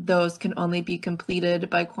 those can only be completed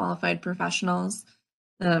by qualified professionals.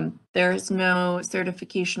 There's no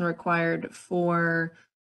certification required for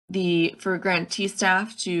grantee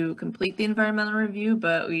staff to complete the environmental review,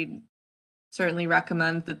 but we certainly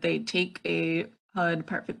recommend that they take a HUD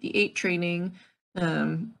Part 58 training,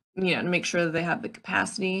 to make sure that they have the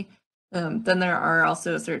capacity. Then there are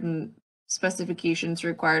also certain specifications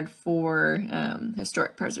required for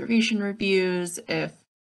historic preservation reviews.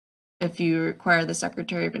 If you require the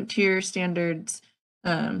Secretary of Interior standards,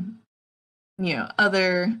 other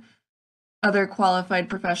other qualified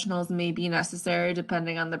professionals may be necessary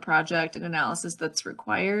depending on the project and analysis that's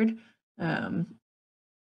required.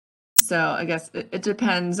 So I guess it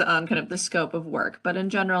depends on kind of the scope of work, but in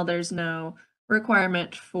general, there's no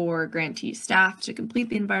requirement for grantee staff to complete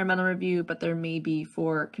the environmental review, but there may be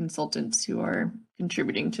for consultants who are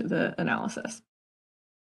contributing to the analysis.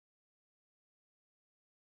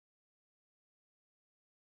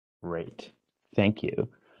 Great, thank you.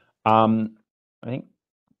 I think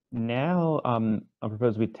now I'll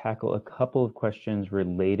propose we tackle a couple of questions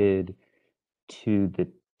related to the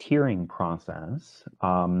tiering process.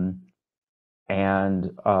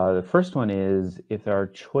 The first one is, if our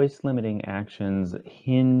choice limiting actions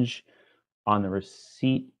hinge on the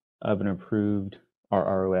receipt of an approved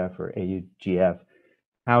RROF or AUGF,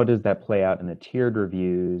 how does that play out in the tiered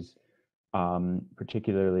reviews,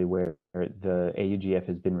 particularly where the AUGF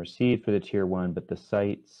has been received for the tier 1, but the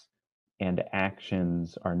sites and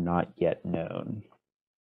actions are not yet known?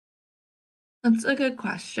 That's a good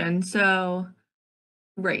question. So,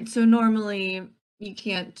 right. So normally you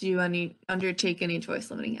can't undertake any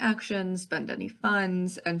choice limiting actions, spend any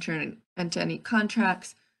funds, enter into any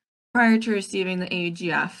contracts prior to receiving the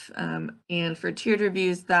AUGF. And for tiered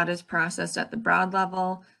reviews, that is processed at the broad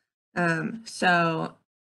level. So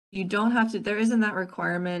you don't have to, there isn't that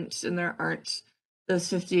requirement, and there aren't those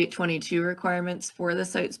 5822 requirements for the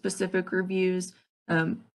site-specific reviews.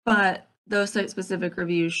 But those site-specific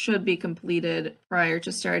reviews should be completed prior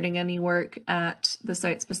to starting any work at the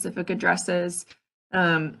site-specific addresses.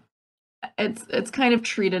 It's kind of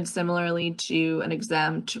treated similarly to an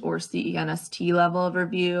exempt or CENST level of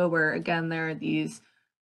review, where again there are these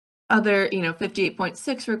other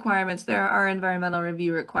 58.6 requirements. There are environmental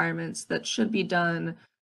review requirements that should be done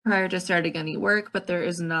prior to starting any work, but there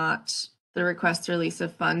is not the request release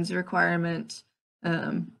of funds requirement,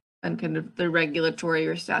 and kind of the regulatory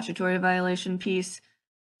or statutory violation piece.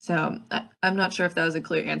 So I'm not sure if that was a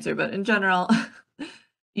clear answer, but in general,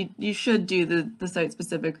 you should do the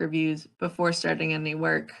site-specific reviews before starting any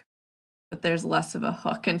work, but there's less of a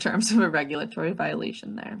hook in terms of a regulatory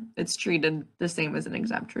violation there. It's treated the same as an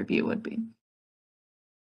exempt review would be.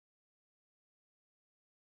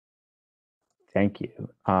 Thank you.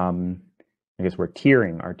 I guess we're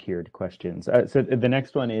tiering our tiered questions. So the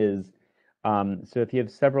next one is, so if you have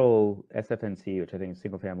several SFNC, which I think is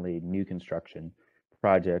single family new construction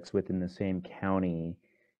projects within the same county,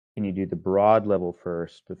 can you do the broad level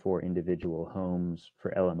first before individual homes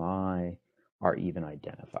for LMI are even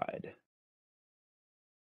identified?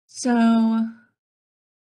 So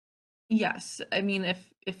yes, I mean,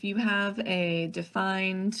 if you have a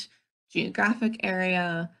defined geographic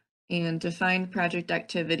area and defined project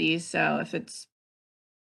activities, so if it's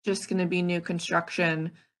just going to be new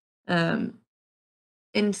construction,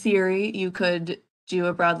 in theory, you could do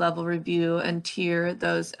a broad level review and tier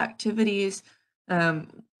those activities.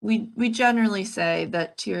 We generally say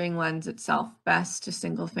that tiering lends itself best to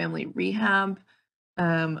single family rehab.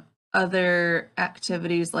 Other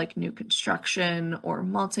activities like new construction or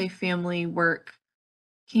multifamily work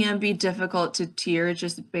can be difficult to tier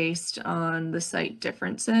just based on the site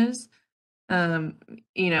differences.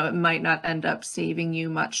 It might not end up saving you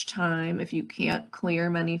much time if you can't clear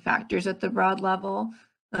many factors at the broad level.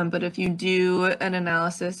 But if you do an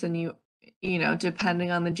analysis and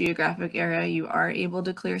depending on the geographic area, you are able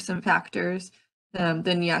to clear some factors,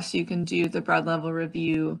 then yes, you can do the broad level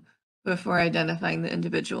review before identifying the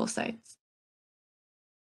individual sites.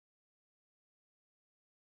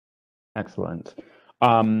 Excellent.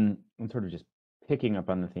 I'm sort of just picking up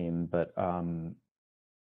on the theme, but a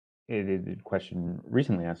question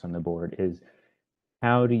recently asked on the board is,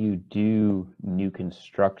 how do you do new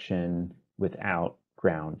construction without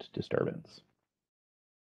ground disturbance?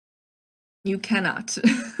 You cannot.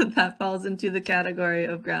 That falls into the category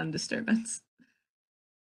of ground disturbance.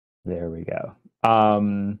 There we go.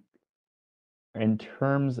 In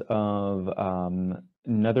terms of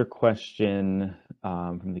another question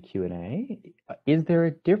from the Q&A, is there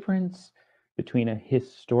a difference between a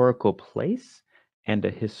historical place and a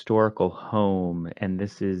historical home? And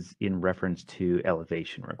this is in reference to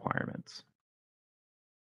elevation requirements.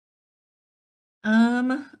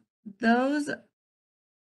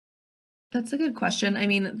 That's a good question. I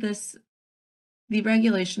mean, the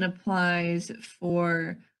regulation applies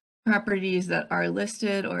for properties that are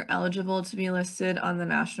listed or eligible to be listed on the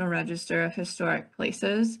National Register of Historic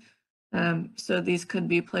Places. So these could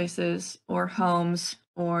be places or homes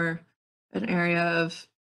or an area of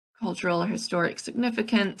cultural or historic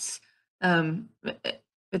significance.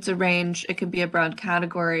 It's a range. It could be a broad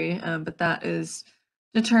category, but that is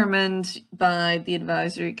determined by the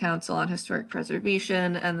Advisory Council on Historic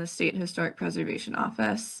Preservation and the State Historic Preservation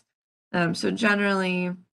Office. So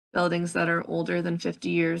generally, buildings that are older than 50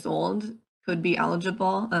 years old could be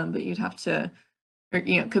eligible, but you'd have to, or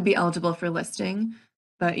could be eligible for listing,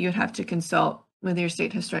 but you'd have to consult with your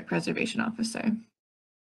state historic preservation officer.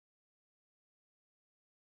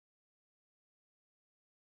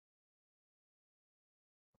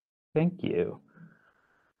 Thank you.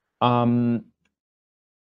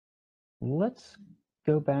 Let's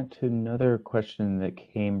go back to another question that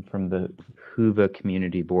came from the HUVA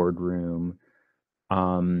community boardroom,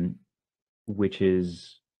 which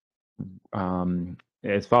is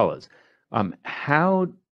as follows. How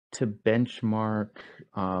to benchmark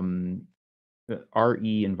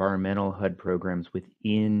RE environmental HUD programs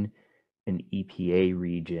within an EPA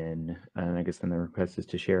region? And I guess then the request is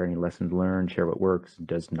to share any lessons learned, share what works,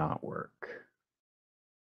 does not work.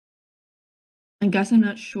 I guess I'm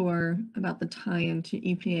not sure about the tie-in to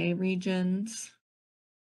EPA regions.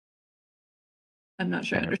 I'm not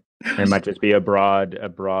sure. It might just be a broad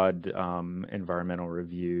environmental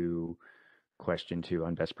review question too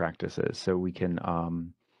on best practices. So we can, I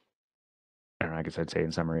don't know, I guess I'd say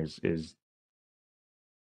in summary is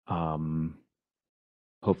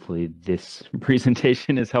hopefully this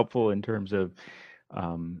presentation is helpful in terms of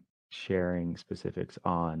sharing specifics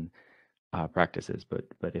on practices, but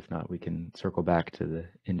if not, we can circle back to the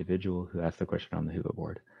individual who asked the question on the HUVA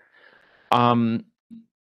board.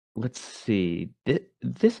 Let's see.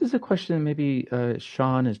 This is a question maybe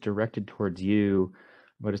Sean is directed towards you,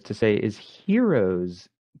 but is to say, is HEROS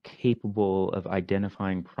capable of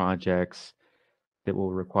identifying projects that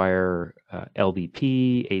will require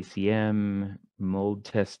LBP, ACM, mold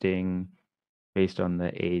testing based on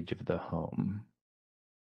the age of the home?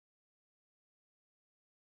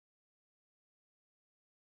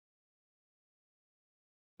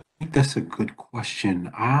 I think that's a good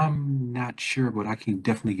question. I'm not sure, but I can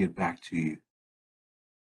definitely get back to you.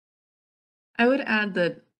 I would add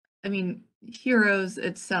that, I mean, HEROS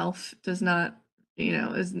itself does not,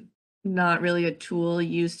 is not really a tool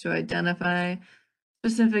used to identify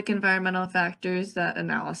specific environmental factors that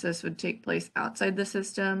analysis would take place outside the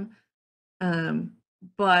system.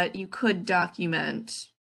 But you could document,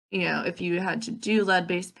 if you had to do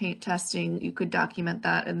lead-based paint testing, you could document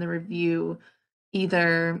that in the review,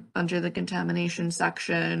 either under the contamination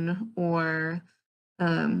section or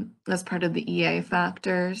as part of the EA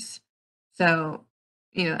factors. So,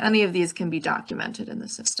 any of these can be documented in the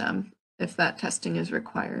system if that testing is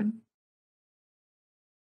required.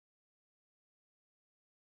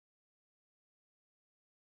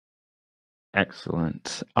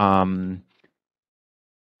 Excellent. I'm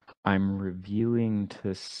reviewing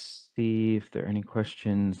to see if there are any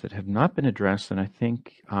questions that have not been addressed, and I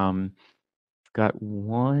think I've got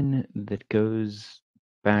one that goes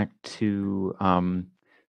back to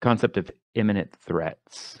concept of imminent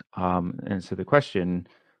threats. And so the question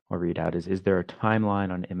I'll read out is there a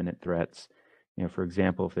timeline on imminent threats? For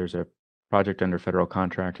example, if there's a project under federal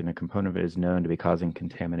contract and a component of it is known to be causing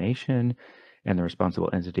contamination, and the responsible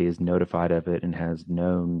entity is notified of it and has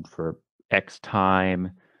known for X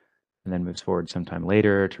time, and then moves forward sometime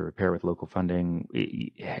later to repair with local funding,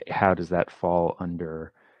 how does that fall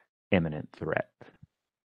under imminent threat?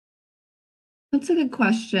 That's a good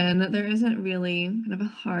question. There isn't really kind of a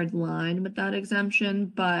hard line with that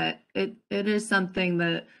exemption, but it is something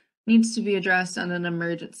that needs to be addressed on an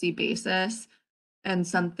emergency basis and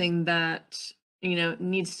something that,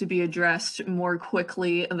 needs to be addressed more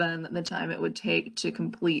quickly than the time it would take to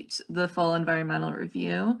complete the full environmental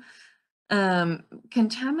review.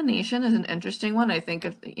 Contamination is an interesting one. I think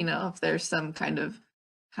if there's some kind of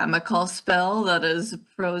chemical spill that is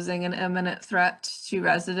posing an imminent threat to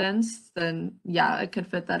residents, then yeah, it could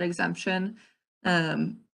fit that exemption.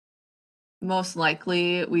 Most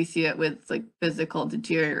likely we see it with like physical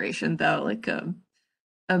deterioration though, like a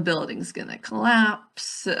building's gonna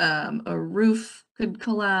collapse, a roof could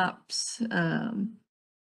collapse, and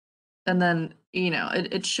then,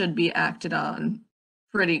 it should be acted on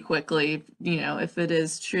pretty quickly, if it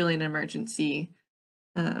is truly an emergency.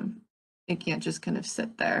 It can't just kind of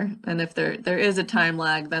sit there. And if there is a time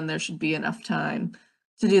lag, then there should be enough time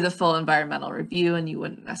to do the full environmental review and you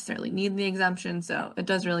wouldn't necessarily need the exemption. So it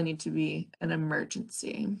does really need to be an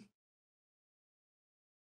emergency.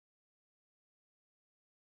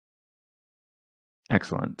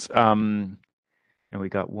 Excellent. And we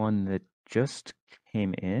got one that just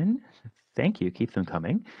came in. Thank you. Keep them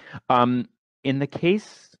coming. In the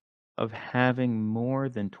case of having more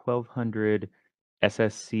than 1,200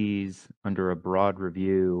 SSCs under a broad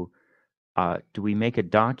review, Do we make a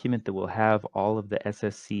document that will have all of the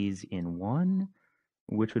SSCs in one?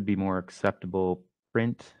 Which would be more acceptable,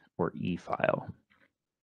 print or e-file?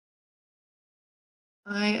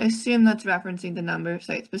 I assume that's referencing the number of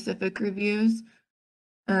site-specific reviews.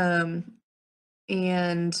 And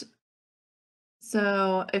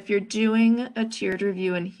so if you're doing a tiered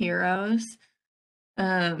review in HEROS,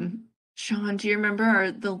 Sean, do you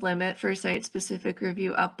remember the limit for site-specific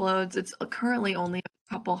review uploads? It's currently only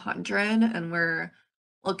a couple hundred, and we're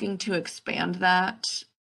looking to expand that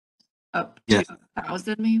up to Yes,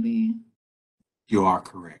 1,000 maybe. you are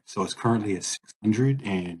correct. So it's currently at 600,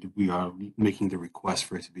 and we are making the request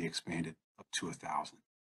for it to be expanded up to 1,000.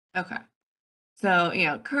 Okay. So,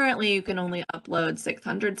 currently you can only upload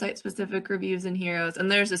 600 site-specific reviews in HEROS,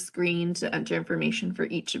 and there's a screen to enter information for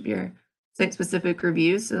each of your site-specific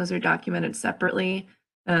reviews. So those are documented separately.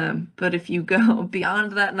 But if you go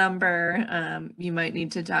beyond that number, you might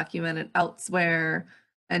need to document it elsewhere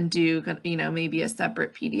and do, maybe a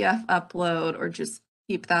separate PDF upload or just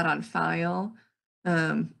keep that on file.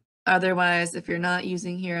 Otherwise, if you're not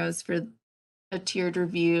using HEROS for a tiered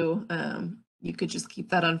review, you could just keep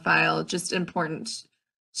that on file. Just important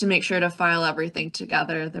to make sure to file everything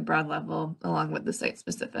together, the broad level, along with the site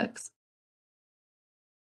specifics.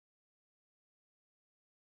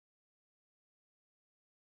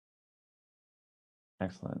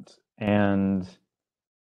 Excellent. And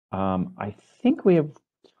I think we have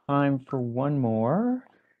time for one more.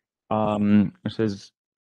 It says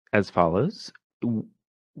as follows.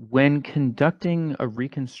 When conducting a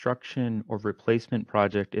reconstruction or replacement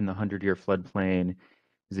project in the 100-year floodplain,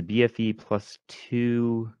 is a BFE plus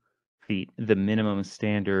 2 feet the minimum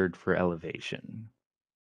standard for elevation?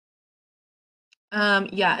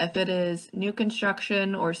 Yeah, if it is new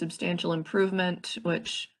construction or substantial improvement,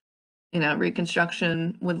 which,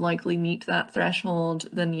 reconstruction would likely meet that threshold,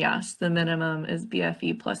 then yes, the minimum is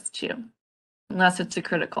BFE plus 2. Unless it's a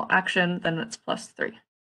critical action, then it's plus 3.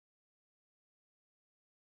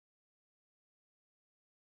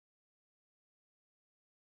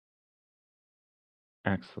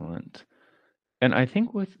 Excellent. And I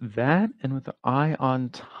think with that and with the eye on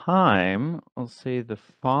time, I'll say the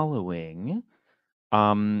following.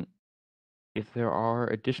 If there are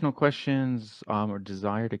additional questions or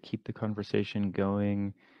desire to keep the conversation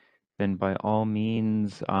going, then by all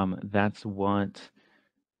means, that's what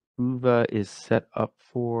UVA is set up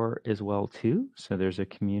for as well too. So there's a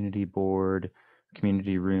community board,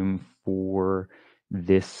 community room for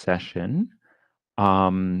this session,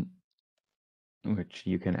 which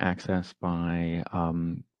you can access by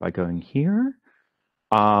going here.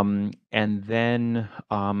 And then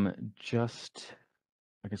just,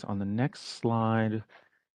 I guess on the next slide,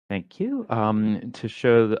 thank you, to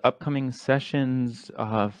show the upcoming sessions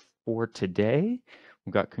for today.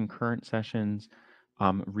 We've got concurrent sessions,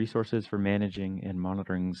 resources for managing and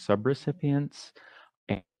monitoring subrecipients,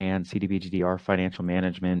 and CDBG-DR financial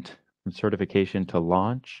management from certification to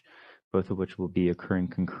launch, both of which will be occurring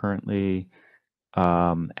concurrently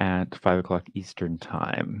at 5 o'clock Eastern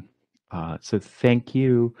time. So thank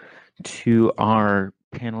you to our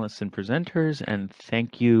panelists and presenters, and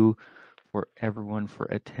thank you for everyone for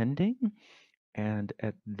attending. And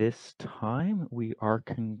at this time, we are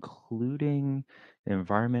concluding the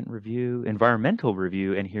environmental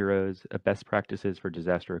review and HEROS best practices for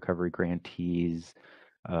disaster recovery grantees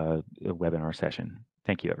webinar session.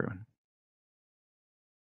 Thank you, everyone.